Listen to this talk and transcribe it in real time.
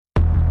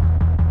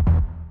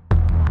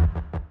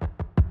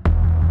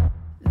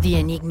The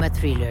Enigma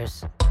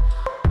Thrillers,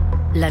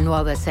 la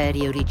nuova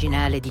serie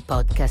originale di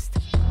podcast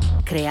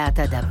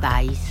creata da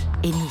Vice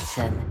e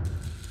Nissan.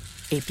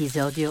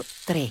 Episodio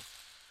 3.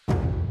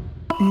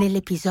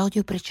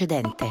 Nell'episodio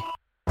precedente,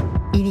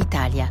 in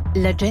Italia,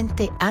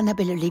 l'agente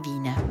Annabel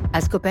Levina ha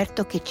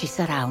scoperto che ci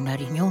sarà una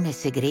riunione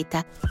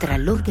segreta tra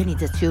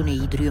l'organizzazione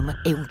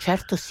Idrium e un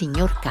certo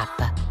signor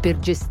K per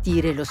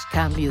gestire lo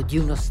scambio di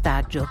un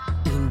ostaggio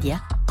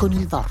India con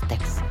il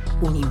Vortex,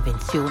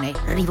 un'invenzione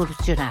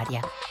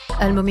rivoluzionaria.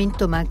 Al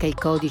momento manca il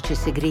codice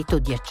segreto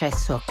di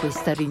accesso a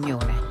questa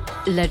riunione.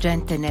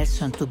 L'agente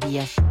Nelson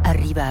Tobias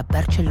arriva a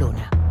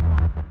Barcellona.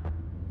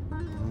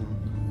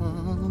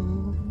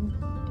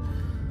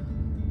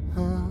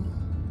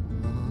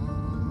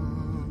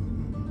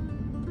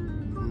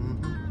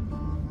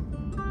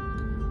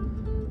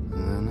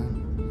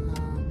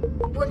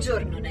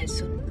 Buongiorno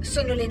Nelson,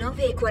 sono le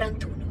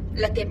 9:41.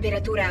 La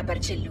temperatura a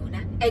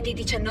Barcellona è di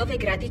 19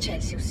 gradi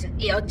Celsius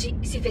e oggi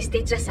si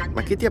festeggia Santa.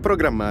 Ma chi ti ha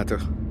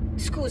programmato?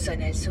 Scusa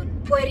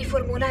Nelson, puoi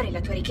riformulare la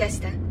tua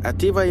richiesta?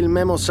 Attiva il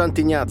memo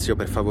Sant'Ignazio,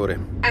 per favore.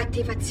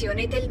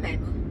 Attivazione del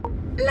memo.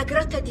 La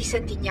grotta di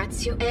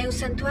Sant'Ignazio è un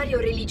santuario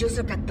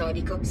religioso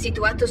cattolico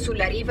situato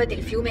sulla riva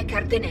del fiume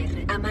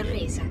Cardener, a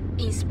Manresa,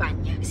 in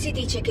Spagna. Si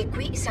dice che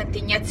qui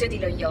Sant'Ignazio di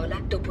Loyola,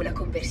 dopo la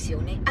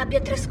conversione, abbia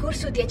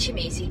trascorso 10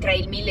 mesi tra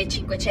il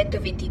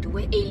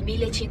 1522 e il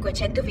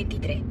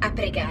 1523 a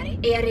pregare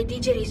e a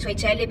redigere i suoi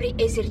celebri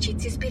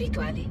esercizi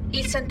spirituali.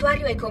 Il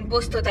santuario è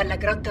composto dalla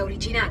grotta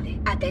originale,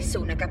 adesso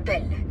una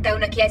cappella, da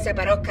una chiesa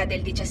barocca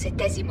del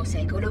XVII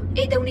secolo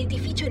e da un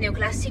edificio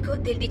neoclassico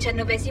del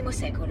XIX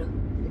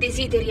secolo.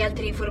 Desideri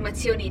altre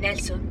informazioni,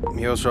 Nelson?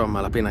 Io so a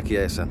malapena chi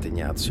è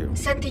Sant'Ignazio.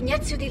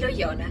 Sant'Ignazio di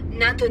Loyola,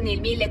 nato nel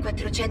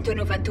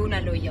 1491 a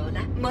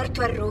Loyola,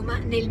 morto a Roma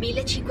nel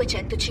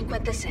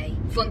 1556,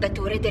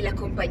 fondatore della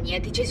Compagnia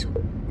di Gesù.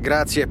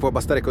 Grazie, può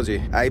bastare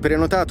così. Hai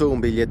prenotato un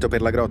biglietto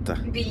per la grotta?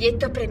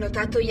 Biglietto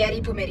prenotato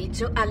ieri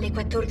pomeriggio alle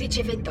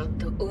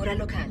 14:28, ora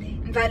locale.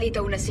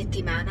 Valido una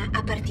settimana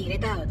a partire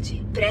da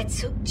oggi.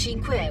 Prezzo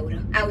 5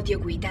 euro.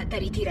 Audioguida da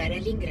ritirare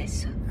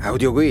all'ingresso.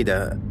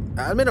 Audioguida?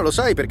 Almeno lo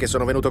sai perché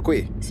sono venuto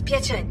qui.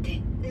 Spiacente,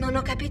 non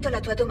ho capito la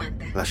tua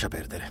domanda. Lascia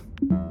perdere.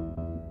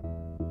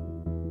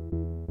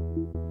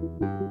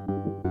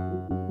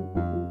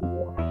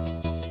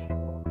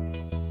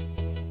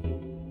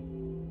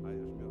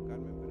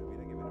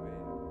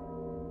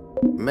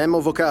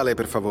 Memo vocale,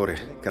 per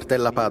favore.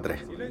 Cartella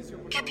padre.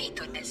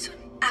 Capito, Nelson.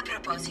 A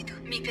proposito,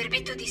 mi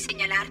permetto di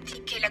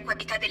segnalarti che la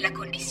qualità della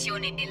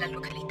connessione nella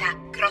località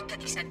Grotta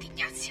di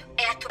Sant'Ignazio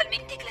è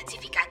attualmente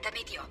classificata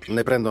mediocre.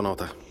 Ne prendo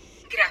nota.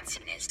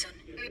 Grazie, Nelson.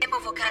 Memo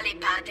vocale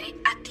padre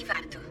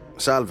attivato.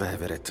 Salve,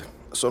 Everett.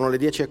 Sono le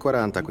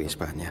 10:40 qui in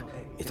Spagna.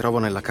 Mi trovo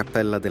nella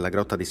cappella della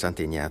Grotta di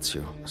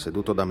Sant'Ignazio,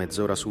 seduto da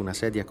mezz'ora su una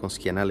sedia con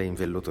schienale in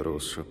velluto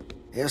rosso,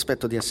 e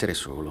aspetto di essere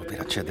solo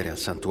per accedere al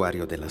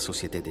santuario della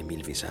Société des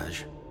Mille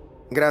Visages.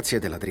 Grazie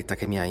della dritta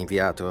che mi ha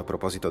inviato a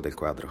proposito del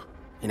quadro.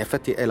 In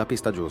effetti è la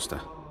pista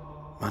giusta,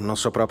 ma non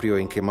so proprio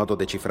in che modo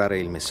decifrare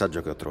il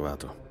messaggio che ho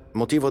trovato.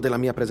 Motivo della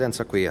mia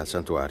presenza qui al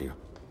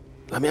santuario.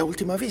 La mia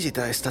ultima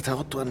visita è stata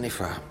 8 anni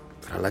fa.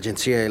 Fra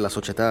l'agenzia e la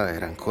società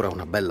era ancora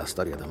una bella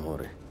storia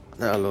d'amore.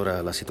 Da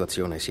allora la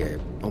situazione si è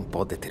un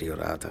po'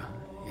 deteriorata.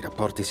 I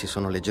rapporti si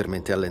sono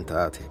leggermente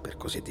allentati, per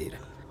così dire.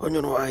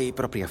 Ognuno ha i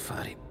propri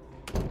affari.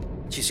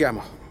 Ci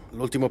siamo.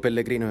 L'ultimo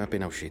pellegrino è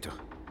appena uscito.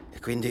 E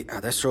quindi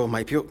adesso o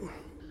mai più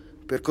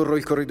percorro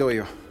il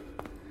corridoio.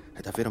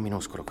 È davvero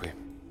minuscolo qui.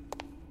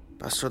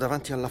 Passo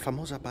davanti alla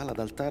famosa pala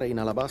d'altare in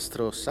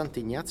alabastro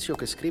Sant'Ignazio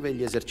che scrive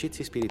gli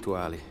esercizi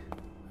spirituali.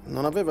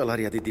 Non aveva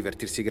l'aria di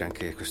divertirsi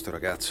granché questo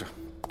ragazzo.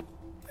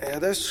 E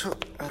adesso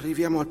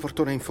arriviamo al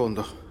portone in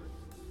fondo.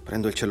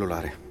 Prendo il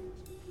cellulare.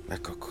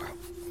 Ecco qua.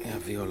 E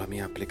avvio la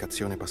mia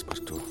applicazione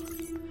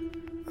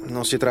Passepartout.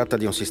 Non si tratta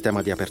di un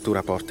sistema di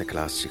apertura porte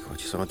classico.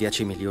 Ci sono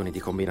 10 milioni di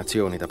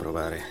combinazioni da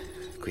provare.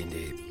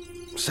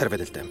 Quindi serve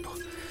del tempo.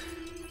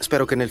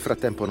 Spero che nel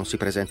frattempo non si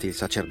presenti il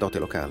sacerdote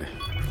locale.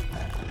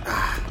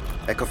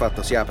 Ecco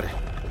fatto, si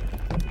apre.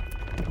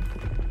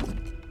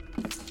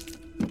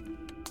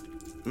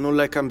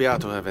 Nulla è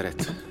cambiato,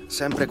 Everett.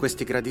 Sempre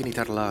questi gradini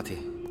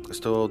tarlati,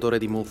 questo odore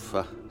di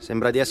muffa.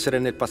 Sembra di essere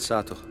nel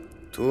passato.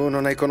 Tu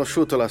non hai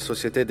conosciuto la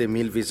Société des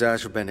Mille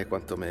Visages bene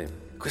quanto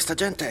me. Questa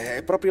gente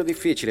è proprio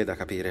difficile da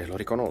capire, lo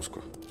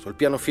riconosco. Sul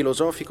piano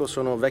filosofico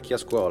sono vecchia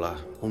scuola,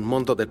 un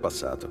mondo del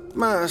passato.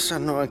 Ma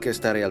sanno anche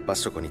stare al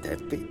passo con i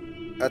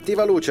tempi.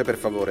 Attiva luce, per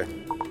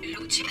favore.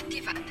 Luce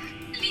attivata.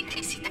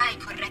 L'intensità è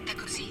corretta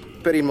così.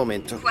 Per il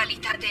momento.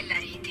 Qualità della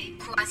rete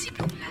quasi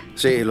nulla.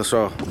 Sì, lo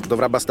so,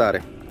 dovrà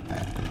bastare.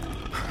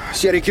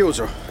 Si è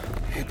richiuso.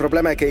 Il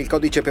problema è che il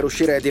codice per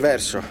uscire è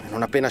diverso.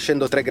 Non appena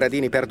scendo 3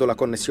 gradini perdo la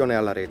connessione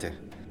alla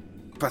rete.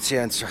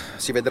 Pazienza,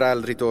 si vedrà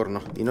al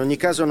ritorno. In ogni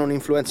caso non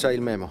influenza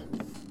il memo.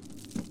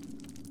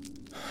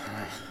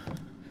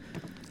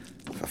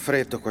 Fa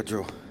freddo qua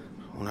giù.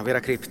 Una vera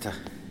cripta.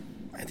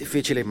 Ed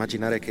difficile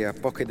immaginare che a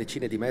poche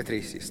decine di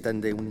metri si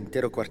stende un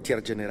intero quartier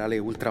generale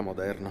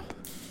ultramoderno.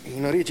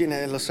 In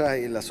origine, lo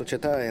sai, la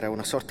società era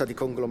una sorta di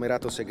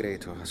conglomerato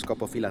segreto a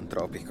scopo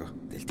filantropico,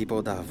 del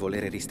tipo da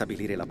volere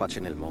ristabilire la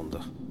pace nel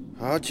mondo.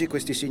 Oggi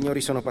questi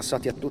signori sono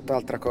passati a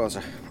tutt'altra cosa.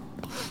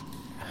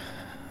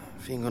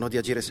 Fingono di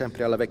agire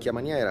sempre alla vecchia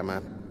maniera, ma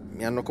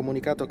mi hanno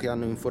comunicato che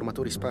hanno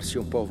informatori sparsi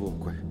un po'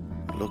 ovunque.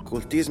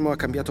 L'occultismo ha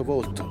cambiato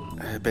volto,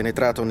 è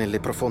penetrato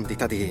nelle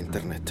profondità di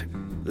internet.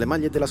 Le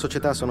maglie della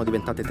società sono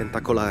diventate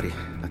tentacolari.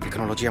 La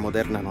tecnologia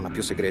moderna non ha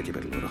più segreti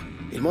per loro.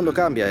 Il mondo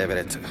cambia,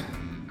 Everett.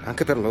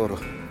 Anche per loro.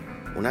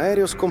 Un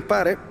aereo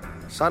scompare?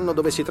 Sanno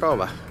dove si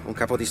trova. Un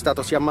capo di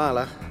stato si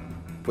ammala?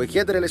 Puoi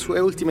chiedere le sue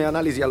ultime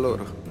analisi a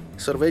loro.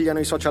 Sorvegliano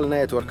i social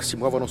network, si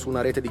muovono su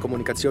una rete di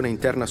comunicazione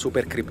interna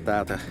super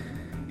criptata.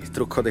 Il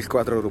trucco del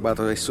quadro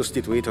rubato e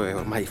sostituito è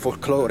ormai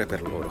folklore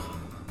per loro.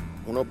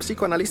 Uno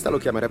psicoanalista lo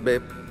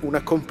chiamerebbe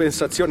una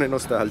compensazione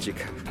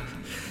nostalgica.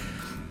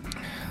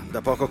 Da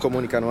poco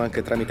comunicano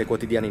anche tramite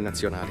quotidiani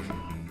nazionali,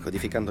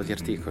 codificando gli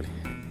articoli.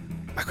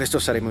 Ma questo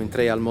saremo in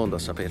 3 al mondo a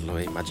saperlo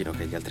e immagino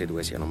che gli altri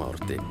 2 siano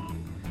morti.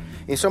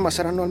 Insomma,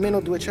 saranno almeno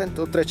 200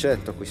 o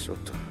 300 qui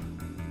sotto.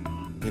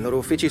 I loro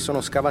uffici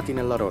sono scavati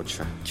nella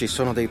roccia. Ci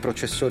sono dei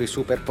processori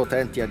super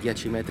potenti a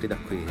 10 metri da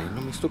qui e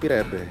non mi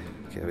stupirebbe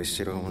che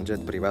avessero un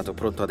jet privato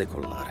pronto a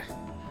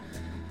decollare.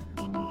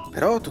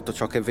 Però tutto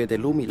ciò che vede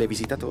l'umile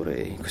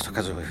visitatore, in questo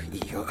caso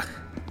io,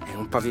 è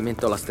un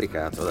pavimento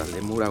lastricato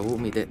dalle mura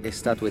umide e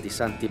statue di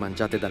santi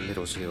mangiate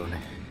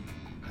dall'erosione.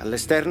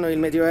 All'esterno il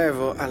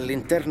Medioevo,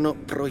 all'interno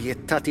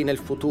proiettati nel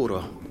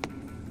futuro.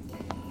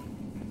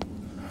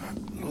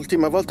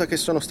 L'ultima volta che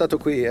sono stato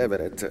qui,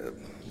 Everett,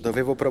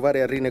 dovevo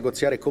provare a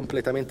rinegoziare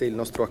completamente il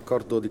nostro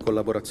accordo di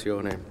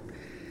collaborazione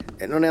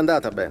e non è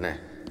andata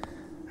bene.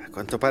 A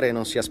quanto pare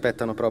non si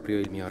aspettano proprio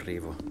il mio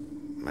arrivo,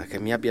 ma che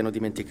mi abbiano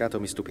dimenticato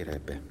mi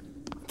stupirebbe.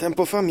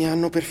 Tempo fa mi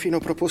hanno perfino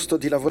proposto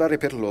di lavorare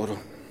per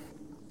loro.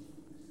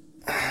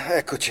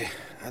 Eccoci,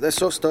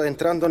 adesso sto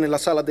entrando nella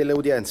sala delle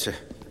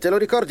udienze. Te lo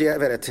ricordi,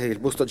 Everett, il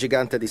busto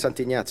gigante di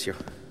Sant'Ignazio?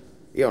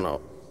 Io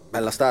no.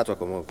 Bella statua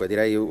comunque,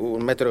 direi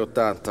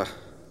 1,80 m.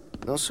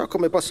 Non so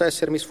come possa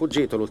essermi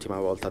sfuggito l'ultima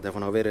volta,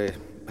 devono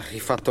avere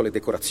rifatto le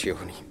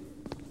decorazioni.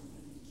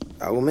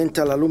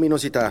 Aumenta la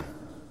luminosità.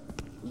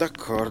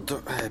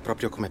 D'accordo, è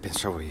proprio come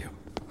pensavo io.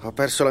 Ho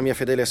perso la mia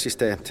fedele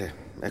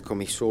assistente,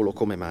 eccomi solo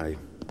come mai.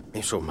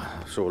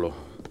 Insomma,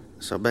 solo.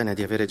 So bene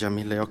di avere già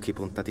 1000 occhi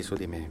puntati su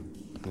di me,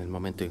 nel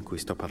momento in cui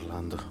sto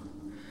parlando.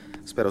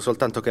 Spero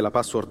soltanto che la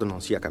password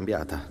non sia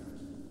cambiata.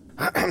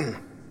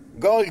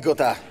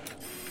 Golgota!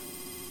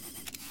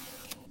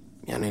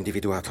 Mi hanno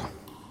individuato.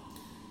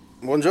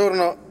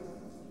 Buongiorno.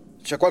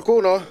 C'è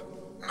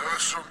qualcuno?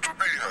 Sono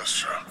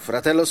Tobias.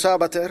 Fratello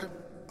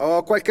Sabater?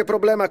 Ho qualche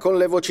problema con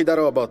le voci da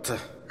robot.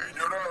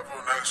 Ignoravo,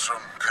 Nelson,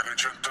 che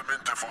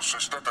recentemente fosse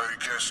stata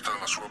richiesta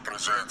la sua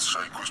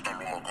presenza in questo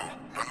luogo.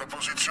 Nella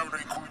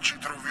posizione in cui ci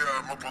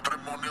troviamo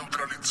potremmo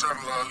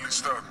neutralizzarla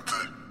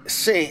all'istante.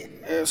 Sì,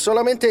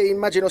 solamente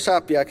immagino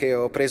sappia che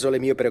ho preso le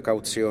mie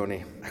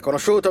precauzioni. Ha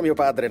conosciuto mio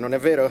padre, non è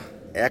vero?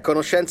 È a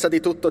conoscenza di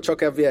tutto ciò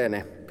che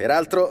avviene.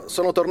 Peraltro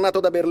sono tornato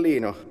da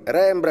Berlino.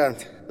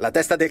 Rembrandt, la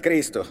testa del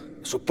Cristo.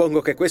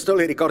 Suppongo che questo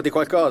le ricordi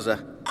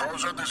qualcosa.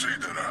 Cosa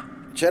desidera?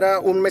 C'era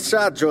un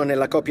messaggio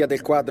nella copia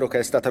del quadro che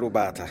è stata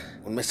rubata.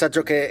 Un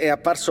messaggio che è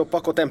apparso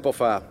poco tempo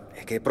fa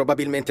e che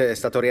probabilmente è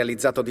stato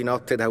realizzato di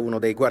notte da uno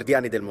dei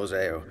guardiani del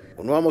museo.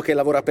 Un uomo che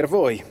lavora per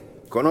voi.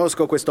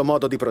 Conosco questo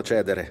modo di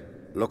procedere.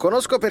 Lo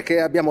conosco perché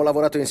abbiamo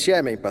lavorato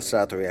insieme in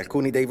passato e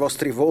alcuni dei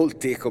vostri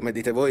volti, come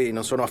dite voi,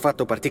 non sono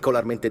affatto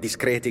particolarmente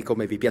discreti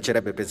come vi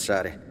piacerebbe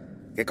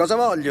pensare. Che cosa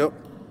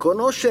voglio?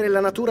 Conoscere la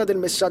natura del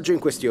messaggio in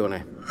questione.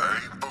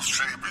 È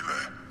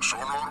impossibile.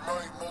 Sono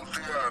ormai molti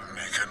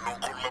anni che non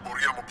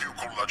collaboriamo più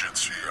con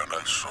l'agenzia,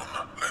 Nelson.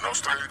 Le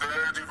nostre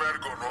idee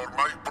divergono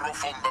ormai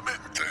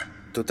profondamente.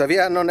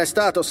 Tuttavia non è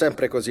stato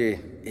sempre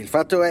così. Il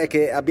fatto è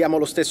che abbiamo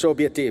lo stesso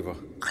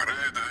obiettivo.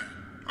 Crede?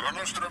 La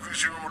nostra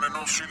visione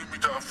non si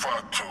limita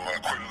affatto a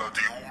quella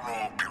di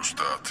uno o più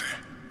stati.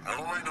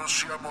 Noi non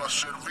siamo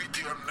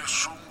asserviti a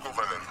nessun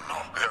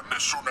governo e a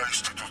nessuna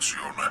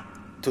istituzione.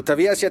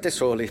 Tuttavia siete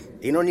soli.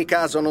 In ogni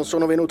caso non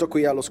sono venuto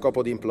qui allo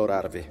scopo di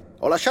implorarvi.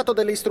 Ho lasciato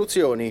delle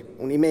istruzioni,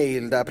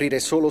 un'email da aprire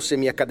solo se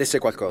mi accadesse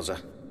qualcosa.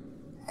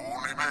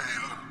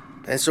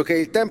 Un'email? Penso che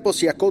il tempo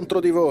sia contro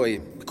di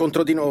voi,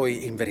 contro di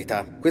noi, in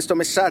verità. Questo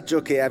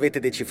messaggio che avete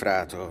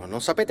decifrato,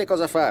 non sapete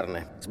cosa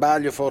farne.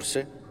 Sbaglio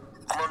forse?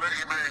 Quale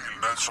email,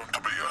 Nelson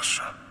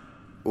Tobias?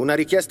 Una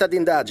richiesta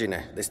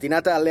d'indagine,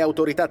 destinata alle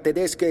autorità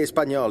tedesche e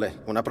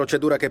spagnole. Una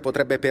procedura che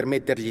potrebbe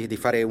permettergli di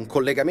fare un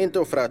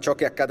collegamento fra ciò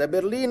che accade a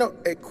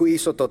Berlino e qui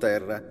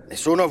sottoterra.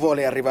 Nessuno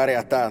vuole arrivare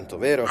a tanto,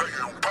 vero? Lei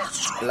è un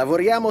pazzo.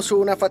 Lavoriamo su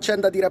una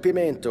faccenda di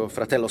rapimento,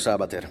 fratello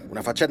Sabater.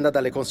 Una faccenda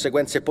dalle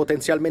conseguenze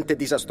potenzialmente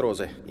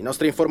disastrose. I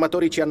nostri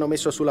informatori ci hanno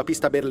messo sulla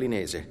pista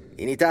berlinese.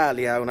 In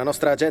Italia, una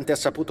nostra agente ha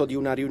saputo di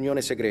una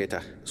riunione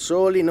segreta.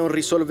 Soli non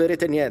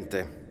risolverete niente.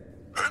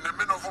 E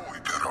nemmeno voi,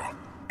 però.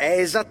 È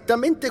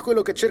esattamente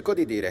quello che cerco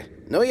di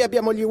dire. Noi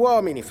abbiamo gli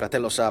uomini,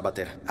 fratello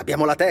Sabater.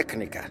 Abbiamo la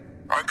tecnica.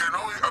 Anche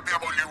noi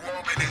abbiamo gli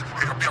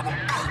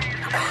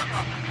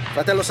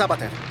Fratello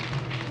Sabater!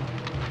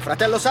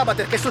 Fratello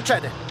Sabater, che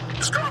succede?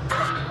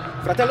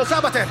 Scappa! Fratello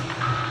Sabater!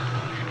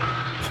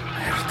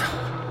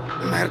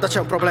 Merda, c'è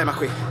un problema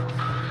qui.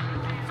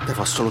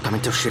 Devo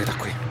assolutamente uscire da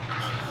qui.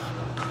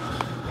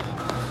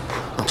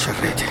 Non c'è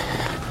rete.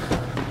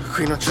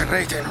 Qui non c'è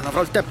rete, non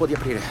avrò il tempo di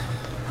aprire.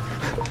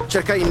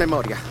 Cerca in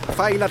memoria.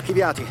 File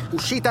archiviati.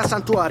 Uscita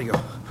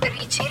santuario.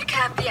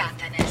 Ricerca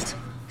avviata, Nelson.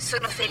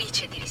 Sono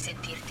felice di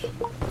risentirti.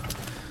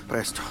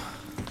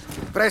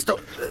 Presto,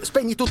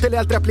 spegni tutte le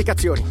altre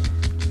applicazioni.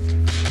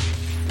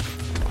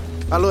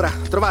 Allora,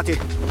 trovati.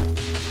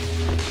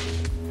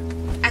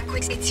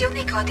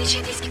 Acquisizione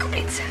codice di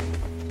sicurezza.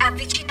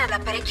 Avvicina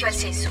l'apparecchio al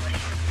sensore.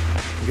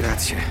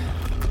 Grazie.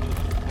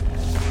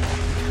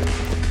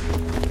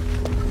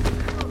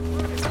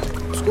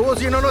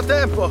 Scusi, non ho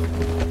tempo.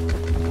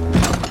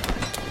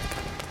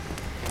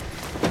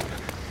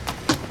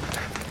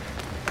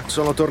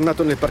 Sono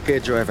tornato nel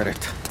parcheggio,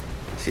 Everett.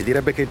 Si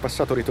direbbe che il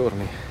passato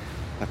ritorni.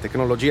 La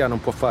tecnologia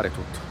non può fare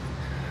tutto.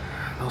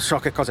 Non so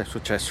che cosa è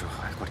successo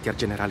al quartier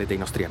generale dei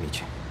nostri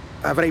amici.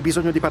 Avrei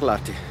bisogno di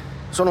parlarti.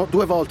 Sono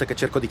 2 volte che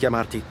cerco di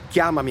chiamarti.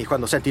 Chiamami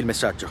quando senti il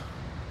messaggio.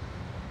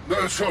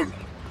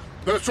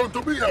 Nelson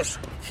Tobias!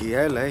 Chi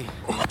è lei?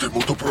 Ho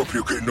temuto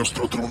proprio che il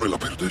nostro drone la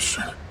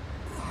perdesse.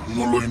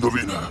 Non lo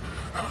indovina.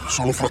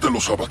 Sono fratello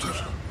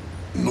Sabater.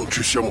 Non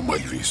ci siamo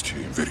mai visti,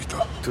 in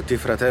verità. Tutti i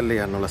fratelli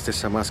hanno la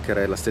stessa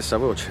maschera e la stessa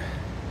voce.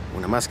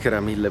 Una maschera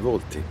a 1000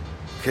 volti.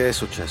 Che è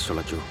successo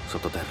laggiù,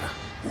 sottoterra?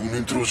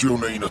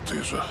 Un'intrusione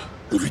inattesa.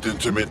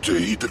 Evidentemente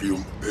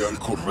Idrium è al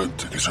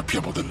corrente che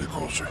sappiamo delle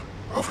cose.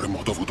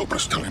 Avremmo dovuto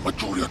prestare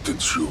maggiore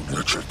attenzione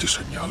a certi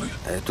segnali.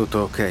 È tutto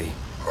ok?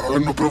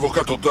 Hanno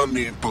provocato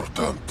danni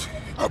importanti.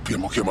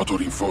 Abbiamo chiamato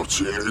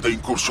rinforzi ed è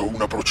in corso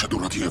una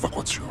procedura di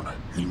evacuazione.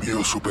 Il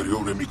mio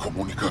superiore mi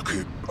comunica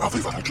che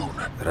aveva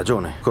ragione.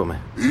 Ragione?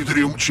 Come?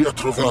 Idrium ci ha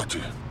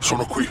trovati.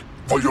 Sono qui.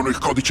 Vogliono il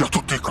codice a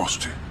tutti i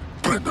costi.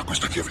 Prenda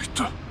questa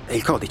chiavetta. E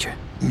il codice?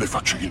 Ne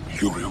faccia il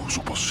migliore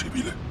uso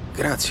possibile.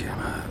 Grazie,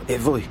 ma... E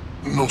voi?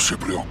 Non si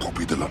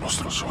preoccupi della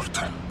nostra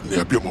sorte. Ne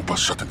abbiamo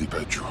passate di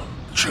peggio.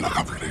 Ce la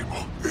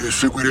caveremo. E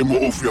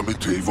seguiremo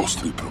ovviamente i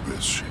vostri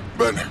progressi.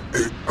 Bene,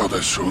 e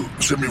adesso,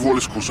 se mi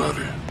vuole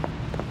scusare...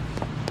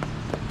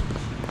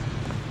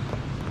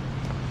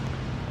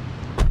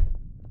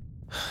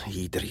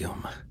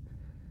 Idrium.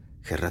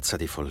 Che razza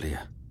di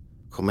follia.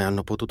 Come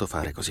hanno potuto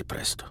fare così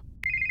presto?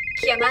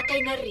 Chiamata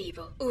in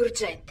arrivo.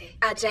 Urgente.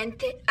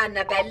 Agente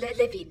Annabelle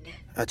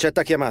Levine.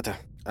 Accetta chiamata.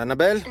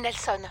 Annabelle?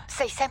 Nelson,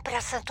 sei sempre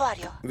al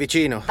santuario?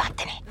 Vicino.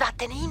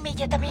 Vattene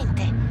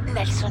immediatamente.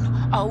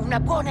 Nelson, ho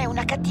una buona e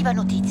una cattiva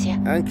notizia.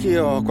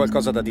 Anch'io ho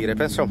qualcosa da dire,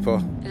 pensa un po'.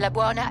 La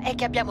buona è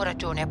che abbiamo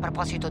ragione a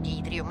proposito di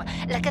Idrium.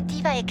 La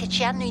cattiva è che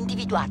ci hanno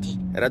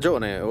individuati.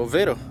 Ragione,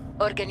 ovvero?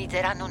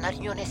 Organizzeranno una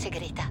riunione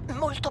segreta,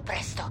 molto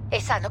presto. E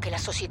sanno che la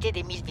Société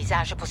des Mille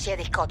Visages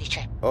possiede il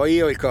codice. Ho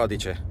io il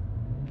codice.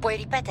 Puoi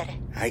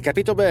ripetere? Hai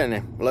capito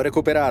bene, l'ho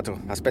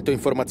recuperato. Aspetto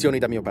informazioni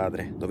da mio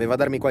padre. Doveva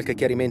darmi qualche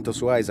chiarimento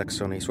su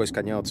Isaacson e i suoi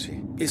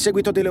scagnozzi. Il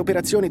seguito delle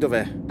operazioni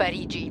dov'è?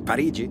 Parigi.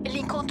 Parigi?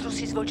 L'incontro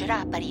si svolgerà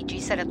a Parigi.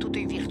 Sarà tutto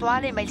in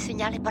virtuale, ma il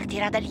segnale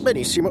partirà da lì.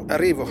 Benissimo,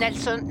 arrivo.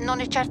 Nelson, non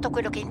è certo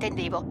quello che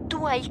intendevo. Tu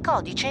hai il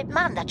codice?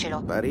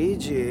 Mandacelo.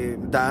 Parigi?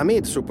 Da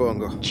Hamid,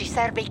 suppongo. Ci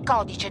serve il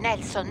codice,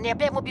 Nelson. Ne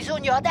abbiamo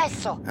bisogno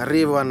adesso.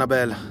 Arrivo,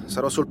 Annabelle.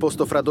 Sarò sul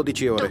posto fra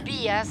 12 ore.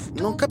 Tobias,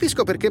 tu... Non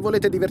capisco perché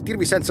volete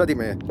divertirvi senza di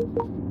me.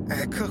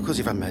 Ecco,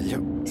 così va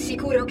meglio.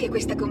 Sicuro che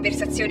questa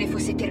conversazione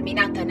fosse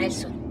terminata,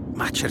 Nelson?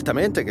 Ma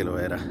certamente che lo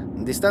era.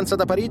 Distanza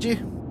da Parigi?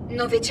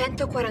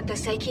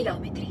 946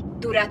 chilometri.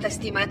 Durata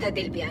stimata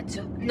del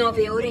viaggio.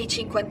 9 ore e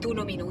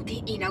 51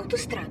 minuti in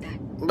autostrada.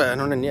 Beh,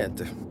 non è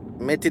niente.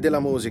 Metti della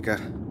musica.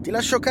 Ti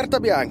lascio carta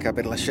bianca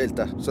per la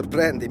scelta.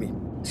 Sorprendimi.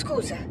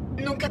 Scusa,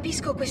 non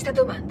capisco questa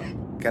domanda.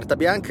 Carta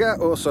bianca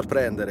o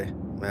sorprendere?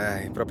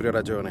 Hai proprio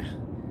ragione.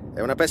 È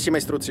una pessima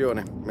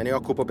istruzione. Me ne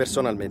occupo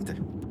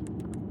personalmente.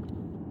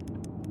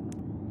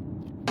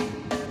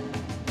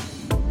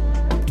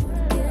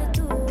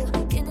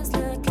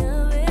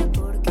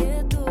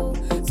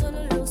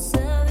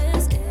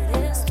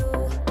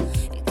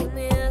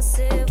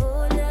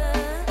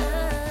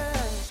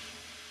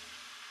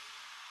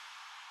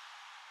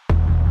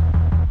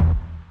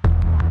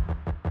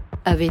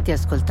 Avete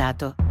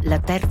ascoltato la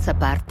terza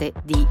parte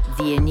di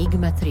The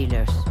Enigma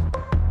Thrillers,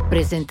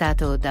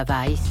 presentato da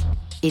Vice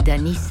e da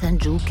Nissan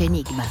Juke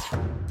Enigma.